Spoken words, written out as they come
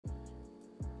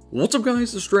What's up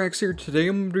guys, it's Drax here. Today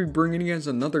I'm going to be bringing you guys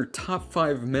another top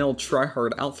 5 male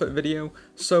Tryhard outfit video.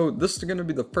 So this is going to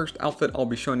be the first outfit I'll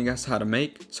be showing you guys how to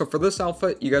make. So for this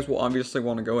outfit, you guys will obviously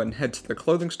want to go ahead and head to the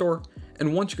clothing store.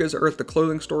 And once you guys are at the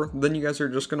clothing store, then you guys are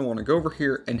just going to want to go over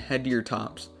here and head to your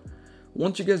tops.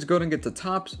 Once you guys go and get the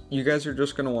tops, you guys are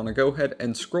just going to want to go ahead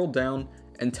and scroll down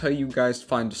until you guys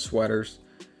find sweaters.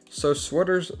 So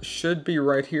sweaters should be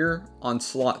right here on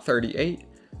slot 38.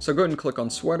 So go ahead and click on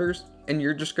sweaters, and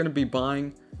you're just going to be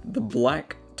buying the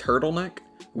black turtleneck,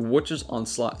 which is on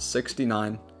slot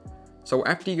 69. So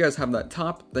after you guys have that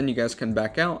top, then you guys can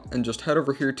back out and just head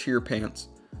over here to your pants.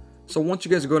 So once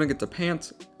you guys go ahead and get the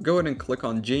pants, go ahead and click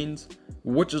on jeans,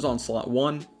 which is on slot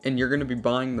 1, and you're going to be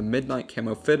buying the midnight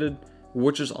camo fitted,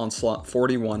 which is on slot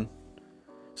 41.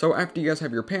 So after you guys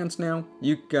have your pants now,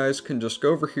 you guys can just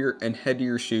go over here and head to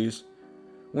your shoes.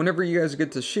 Whenever you guys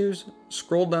get to shoes,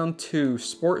 scroll down to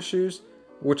sport shoes,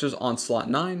 which is on slot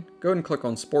 9. Go ahead and click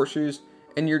on sport shoes,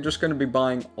 and you're just going to be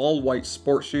buying all white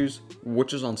sport shoes,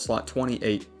 which is on slot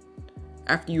 28.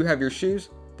 After you have your shoes,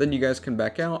 then you guys can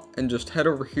back out and just head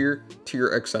over here to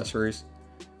your accessories.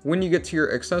 When you get to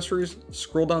your accessories,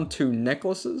 scroll down to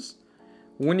necklaces.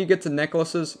 When you get to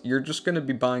necklaces, you're just going to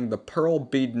be buying the pearl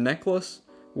bead necklace,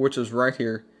 which is right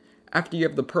here. After you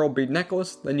have the pearl bead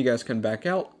necklace, then you guys can back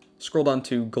out. Scroll down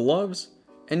to gloves,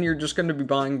 and you're just going to be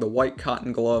buying the white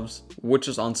cotton gloves, which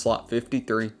is on slot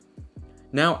 53.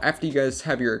 Now, after you guys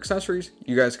have your accessories,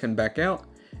 you guys can back out.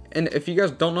 And if you guys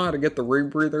don't know how to get the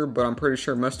rebreather, but I'm pretty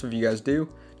sure most of you guys do,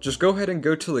 just go ahead and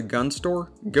go to the gun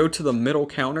store, go to the middle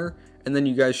counter, and then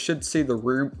you guys should see the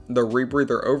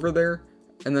rebreather over there,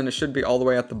 and then it should be all the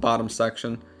way at the bottom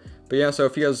section. But yeah, so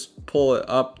if you guys pull it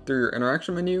up through your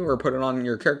interaction menu or put it on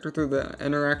your character through the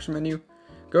interaction menu,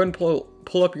 go ahead and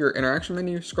pull up your interaction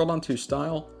menu, scroll down to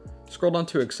style, scroll down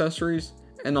to accessories,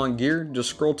 and on gear, just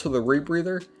scroll to the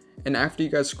rebreather. And after you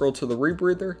guys scroll to the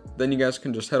rebreather, then you guys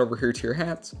can just head over here to your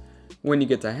hats. When you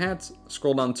get to hats,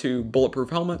 scroll down to bulletproof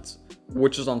helmets,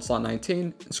 which is on slot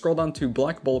 19, and scroll down to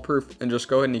black bulletproof and just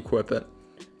go ahead and equip it.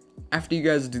 After you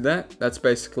guys do that, that's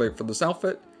basically it for this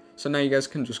outfit. So now you guys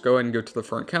can just go ahead and go to the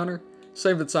front counter,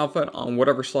 save this outfit on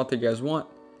whatever slot that you guys want.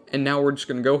 And now we're just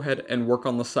going to go ahead and work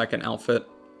on the second outfit.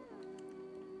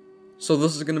 So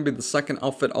this is going to be the second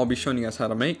outfit I'll be showing you guys how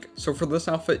to make. So for this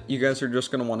outfit, you guys are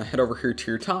just going to want to head over here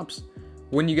to your tops.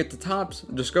 When you get to tops,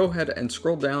 just go ahead and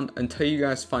scroll down until you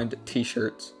guys find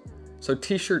t-shirts. So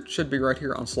t-shirts should be right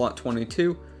here on slot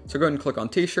 22. So go ahead and click on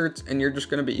t-shirts, and you're just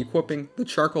going to be equipping the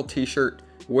charcoal t-shirt,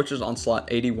 which is on slot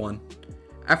 81.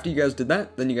 After you guys did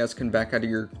that, then you guys can back out of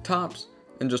your tops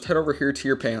and just head over here to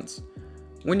your pants.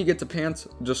 When you get to pants,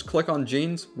 just click on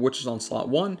jeans, which is on slot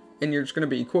 1, and you're just going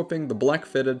to be equipping the black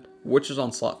fitted, which is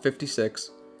on slot 56.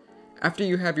 After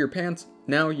you have your pants,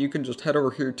 now you can just head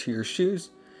over here to your shoes,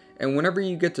 and whenever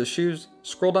you get to shoes,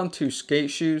 scroll down to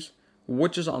skate shoes,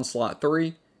 which is on slot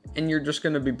 3, and you're just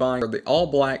going to be buying the all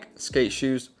black skate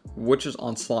shoes, which is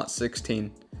on slot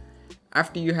 16.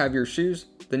 After you have your shoes,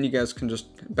 then you guys can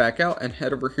just back out and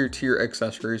head over here to your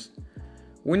accessories.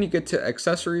 When you get to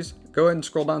accessories, go ahead and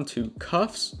scroll down to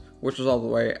cuffs, which is all the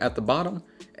way at the bottom,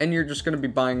 and you're just going to be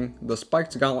buying the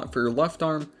spiked gauntlet for your left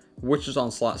arm, which is on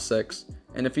slot 6.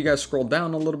 And if you guys scroll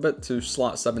down a little bit to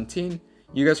slot 17,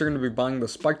 you guys are going to be buying the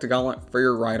spiked gauntlet for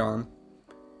your right arm.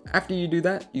 After you do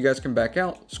that, you guys can back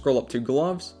out, scroll up to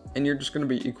gloves, and you're just going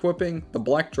to be equipping the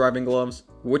black driving gloves,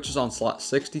 which is on slot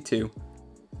 62.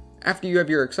 After you have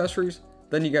your accessories,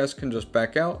 then you guys can just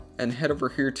back out and head over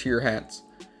here to your hats.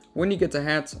 When you get to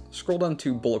hats, scroll down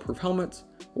to bulletproof helmets,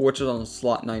 which is on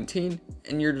slot 19,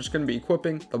 and you're just going to be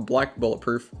equipping the black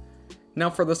bulletproof. Now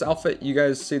for this outfit, you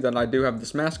guys see that I do have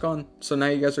this mask on, so now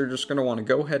you guys are just going to want to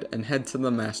go ahead and head to the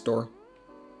mask store.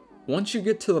 Once you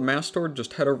get to the mask store,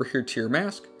 just head over here to your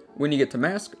mask. When you get to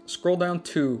mask, scroll down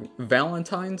to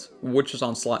Valentine's, which is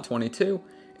on slot 22,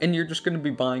 and you're just going to be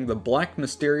buying the black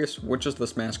mysterious, which is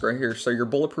this mask right here. So your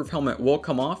bulletproof helmet will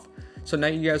come off. So now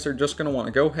you guys are just going to want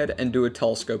to go ahead and do a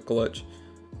telescope glitch.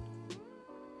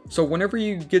 So whenever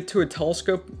you get to a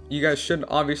telescope, you guys should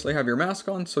obviously have your mask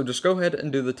on, so just go ahead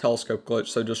and do the telescope glitch.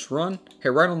 So just run,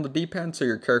 hit right on the D-pad so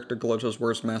your character glitches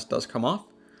where his mask does come off.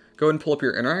 Go ahead and pull up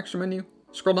your interaction menu,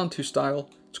 scroll down to style,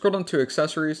 scroll down to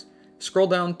accessories, scroll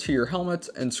down to your helmets,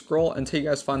 and scroll until you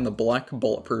guys find the black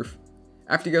bulletproof.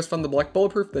 After you guys find the black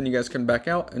bulletproof, then you guys can back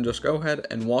out and just go ahead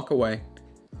and walk away.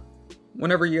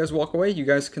 Whenever you guys walk away, you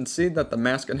guys can see that the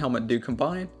mask and helmet do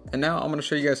combine. And now I'm going to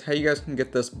show you guys how you guys can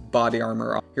get this body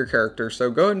armor on your character.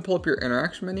 So go ahead and pull up your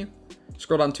interaction menu,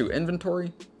 scroll down to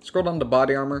inventory, scroll down to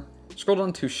body armor, scroll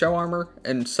down to show armor,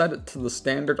 and set it to the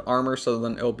standard armor so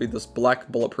then it'll be this black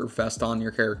bulletproof vest on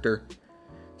your character.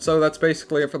 So that's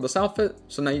basically it for this outfit.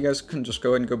 So now you guys can just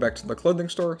go ahead and go back to the clothing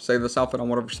store, save this outfit on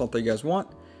whatever slot that you guys want.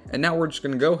 And now we're just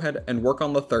going to go ahead and work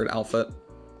on the third outfit.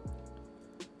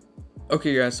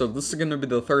 Okay guys, so this is going to be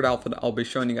the third outfit I'll be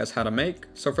showing you guys how to make.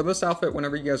 So for this outfit,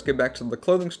 whenever you guys get back to the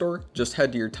clothing store, just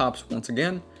head to your tops once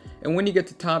again. And when you get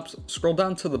to tops, scroll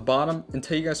down to the bottom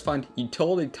until you guys find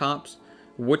utility tops,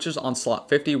 which is on slot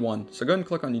 51. So go ahead and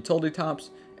click on utility tops,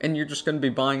 and you're just going to be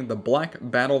buying the black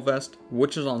battle vest,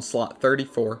 which is on slot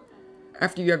 34.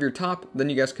 After you have your top, then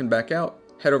you guys can back out,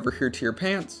 head over here to your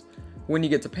pants. When you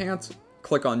get to pants,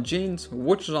 click on jeans,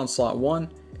 which is on slot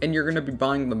 1, and you're going to be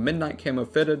buying the midnight camo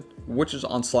fitted, which is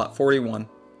on slot 41.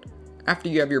 After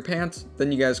you have your pants,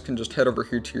 then you guys can just head over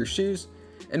here to your shoes,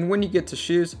 and when you get to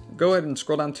shoes, go ahead and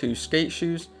scroll down to skate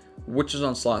shoes, which is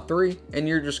on slot 3, and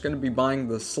you're just going to be buying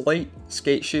the slate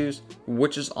skate shoes,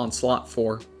 which is on slot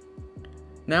 4.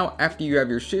 Now after you have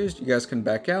your shoes, you guys can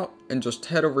back out and just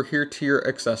head over here to your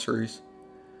accessories.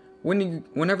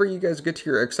 Whenever you guys get to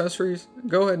your accessories,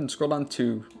 go ahead and scroll down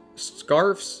to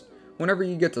scarves. Whenever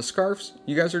you get to scarves,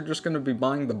 you guys are just going to be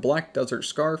buying the black desert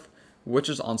scarf, which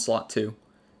is on slot 2.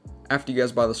 After you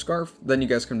guys buy the scarf, then you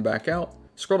guys can back out,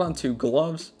 scroll down to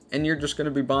gloves, and you're just going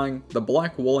to be buying the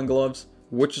black woolen gloves,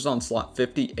 which is on slot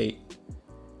 58.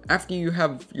 After you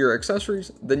have your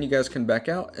accessories, then you guys can back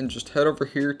out and just head over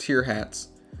here to your hats.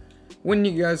 When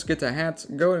you guys get to hats,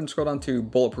 go ahead and scroll down to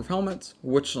bulletproof helmets,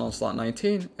 which is on slot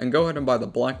 19, and go ahead and buy the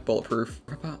black bulletproof.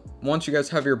 Once you guys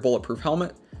have your bulletproof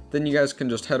helmet, then you guys can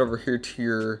just head over here to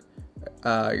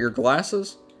your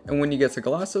glasses, and when you get to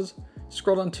glasses,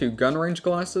 scroll down to gun range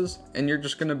glasses, and you're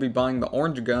just going to be buying the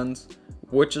orange guns,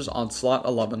 which is on slot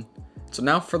 11. So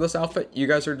now for this outfit, you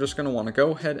guys are just going to want to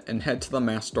go ahead and head to the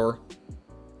mask store.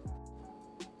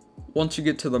 Once you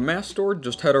get to the mask store,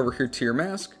 just head over here to your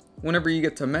mask. Whenever you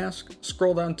get to mask,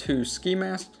 scroll down to ski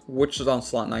mask, which is on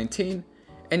slot 19,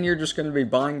 and you're just going to be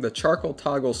buying the charcoal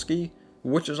toggle ski,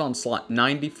 which is on slot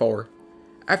 94.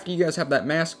 After you guys have that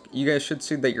mask, you guys should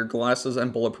see that your glasses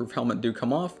and bulletproof helmet do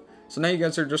come off. So now you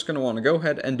guys are just going to want to go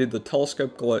ahead and do the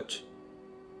telescope glitch.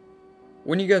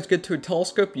 When you guys get to a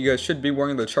telescope, you guys should be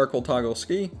wearing the charcoal toggle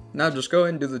ski. Now just go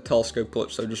ahead and do the telescope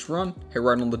glitch. So just run, hit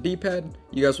right on the D-pad.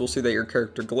 You guys will see that your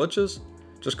character glitches.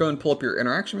 Just go ahead and pull up your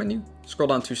interaction menu, scroll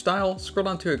down to style, scroll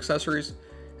down to accessories,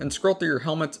 and scroll through your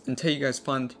helmets until you guys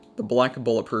find the black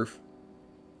bulletproof.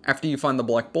 After you find the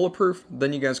black bulletproof,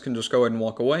 then you guys can just go ahead and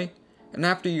walk away. And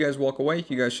after you guys walk away,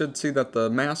 you guys should see that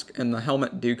the mask and the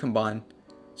helmet do combine.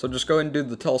 So just go ahead and do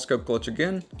the telescope glitch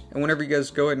again. And whenever you guys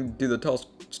go ahead and do the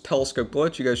telescope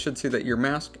glitch, you guys should see that your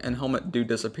mask and helmet do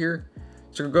disappear.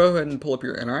 So go ahead and pull up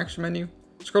your interaction menu,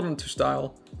 scroll down to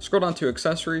style, scroll down to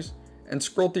accessories, and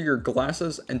scroll through your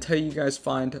glasses until you guys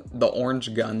find the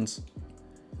orange guns.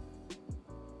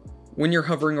 When you're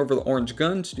hovering over the orange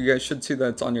guns, you guys should see that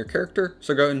it's on your character.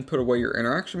 So go ahead and put away your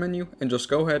interaction menu and just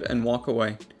go ahead and walk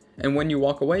away. And when you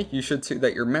walk away, you should see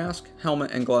that your mask,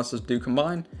 helmet, and glasses do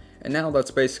combine. And now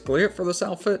that's basically it for this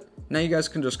outfit. Now you guys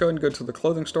can just go ahead and go to the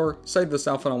clothing store, save this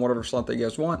outfit on whatever slot that you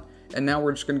guys want. And now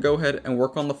we're just going to go ahead and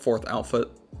work on the fourth outfit.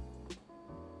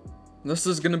 This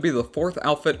is going to be the fourth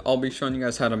outfit I'll be showing you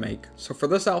guys how to make. So for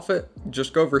this outfit,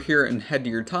 just go over here and head to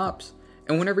your tops.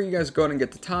 And whenever you guys go ahead and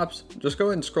get the tops, just go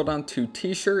ahead and scroll down to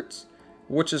t-shirts,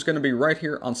 which is going to be right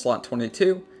here on slot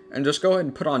 22. And just go ahead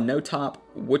and put on no top,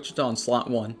 which is on slot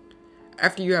 1.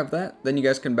 After you have that, then you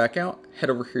guys can back out, head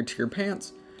over here to your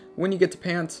pants. When you get to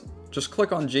pants, just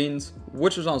click on jeans,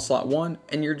 which is on slot 1,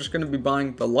 and you're just going to be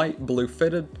buying the light blue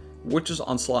fitted, which is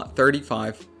on slot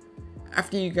 35.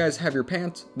 After you guys have your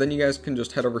pants, then you guys can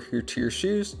just head over here to your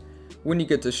shoes. When you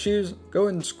get to shoes, go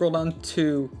ahead and scroll down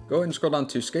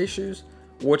to skate shoes,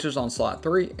 which is on slot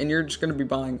 3, and you're just going to be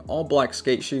buying all black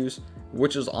skate shoes,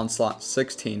 which is on slot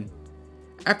 16.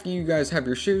 After you guys have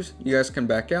your shoes, you guys can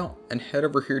back out and head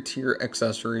over here to your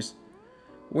accessories.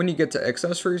 When you get to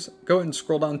accessories, go ahead and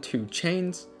scroll down to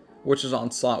chains, which is on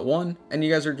slot 1, and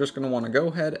you guys are just going to want to go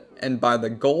ahead and buy the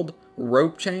gold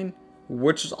rope chain,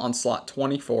 which is on slot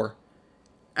 24.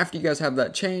 After you guys have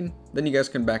that chain, then you guys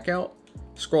can back out,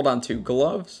 scroll down to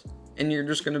gloves, and you're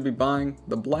just going to be buying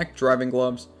the black driving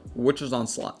gloves, which is on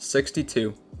slot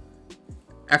 62.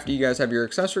 After you guys have your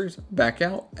accessories, back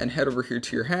out and head over here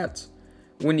to your hats.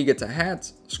 When you get to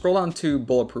hats, scroll down to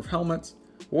bulletproof helmets,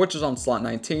 which is on slot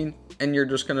 19, and you're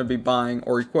just going to be buying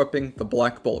or equipping the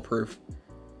black bulletproof.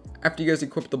 After you guys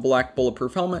equip the black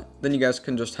bulletproof helmet, then you guys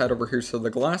can just head over here to the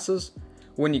glasses.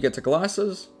 When you get to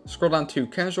glasses, scroll down to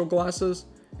casual glasses,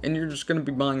 and you're just going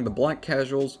to be buying the black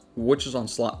casuals, which is on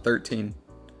slot 13.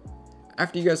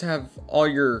 After you guys have all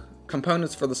your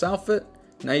components for this outfit,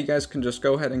 now you guys can just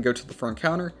go ahead and go to the front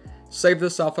counter, save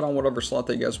this outfit on whatever slot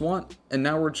that you guys want, and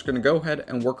now we're just going to go ahead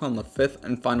and work on the 5th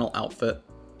and final outfit.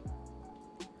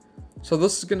 So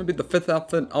this is going to be the 5th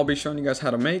outfit I'll be showing you guys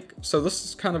how to make. So this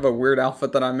is kind of a weird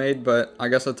outfit that I made, but I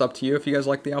guess it's up to you if you guys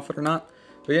like the outfit or not.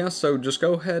 But yeah, so just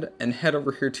go ahead and head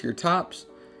over here to your tops.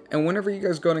 And whenever you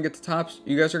guys go to get the tops,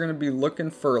 you guys are going to be looking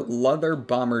for leather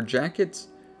bomber jackets,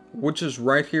 which is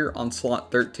right here on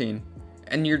slot 13.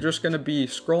 And you're just going to be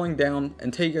scrolling down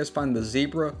until you guys find the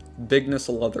zebra bigness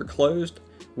leather closed,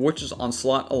 which is on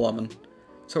slot 11.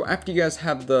 So after you guys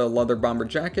have the leather bomber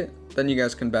jacket, then you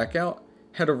guys can back out.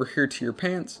 Head over here to your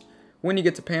pants. When you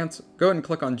get to pants, go ahead and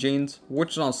click on jeans,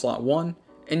 which is on slot 1,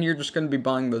 and you're just going to be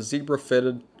buying the zebra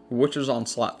fitted, which is on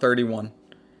slot 31.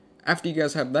 After you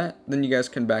guys have that, then you guys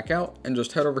can back out and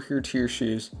just head over here to your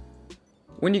shoes.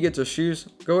 When you get to shoes,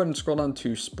 go ahead and scroll down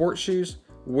to sport shoes,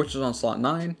 which is on slot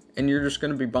 9, and you're just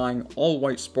going to be buying all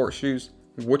white sport shoes,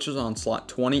 which is on slot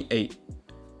 28.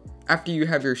 After you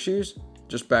have your shoes,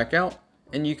 just back out,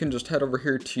 and you can just head over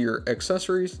here to your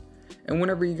accessories. And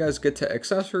whenever you guys get to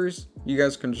accessories, you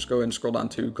guys can just go ahead and scroll down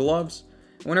to gloves.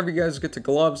 Whenever you guys get to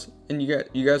gloves, and you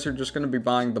guys are just going to be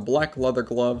buying the black leather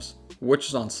gloves, which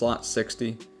is on slot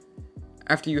 60.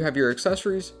 After you have your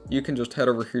accessories, you can just head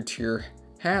over here to your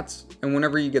hats. And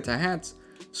whenever you get to hats,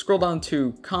 scroll down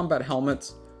to combat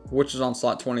helmets, which is on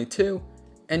slot 22.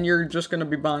 And you're just going to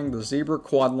be buying the zebra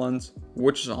quad lens,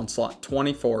 which is on slot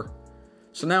 24.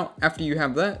 So now, after you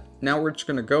have that, now we're just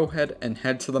going to go ahead and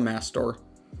head to the mask store.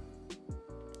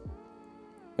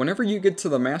 Whenever you get to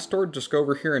the mask store, just go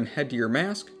over here and head to your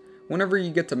mask. Whenever you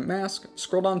get to mask,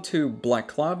 scroll down to black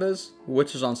claves,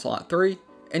 which is on slot 3,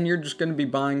 and you're just going to be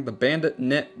buying the bandit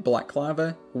knit black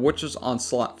clave, which is on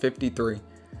slot 53.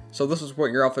 So this is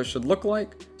what your outfit should look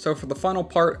like. So for the final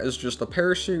part is just a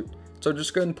parachute. So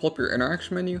just go ahead and pull up your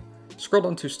interaction menu, scroll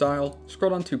down to style,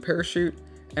 scroll down to parachute,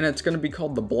 and it's going to be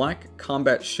called the black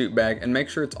combat shoot bag, and make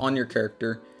sure it's on your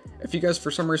character. If you guys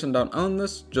for some reason don't own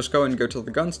this, just go and go to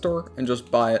the gun store and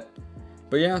just buy it.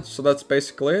 But yeah, so that's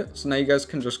basically it. So now you guys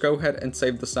can just go ahead and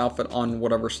save this outfit on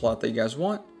whatever slot that you guys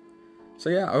want. So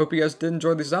yeah, I hope you guys did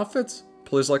enjoy these outfits.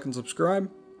 Please like and subscribe.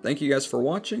 Thank you guys for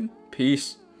watching.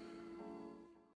 Peace.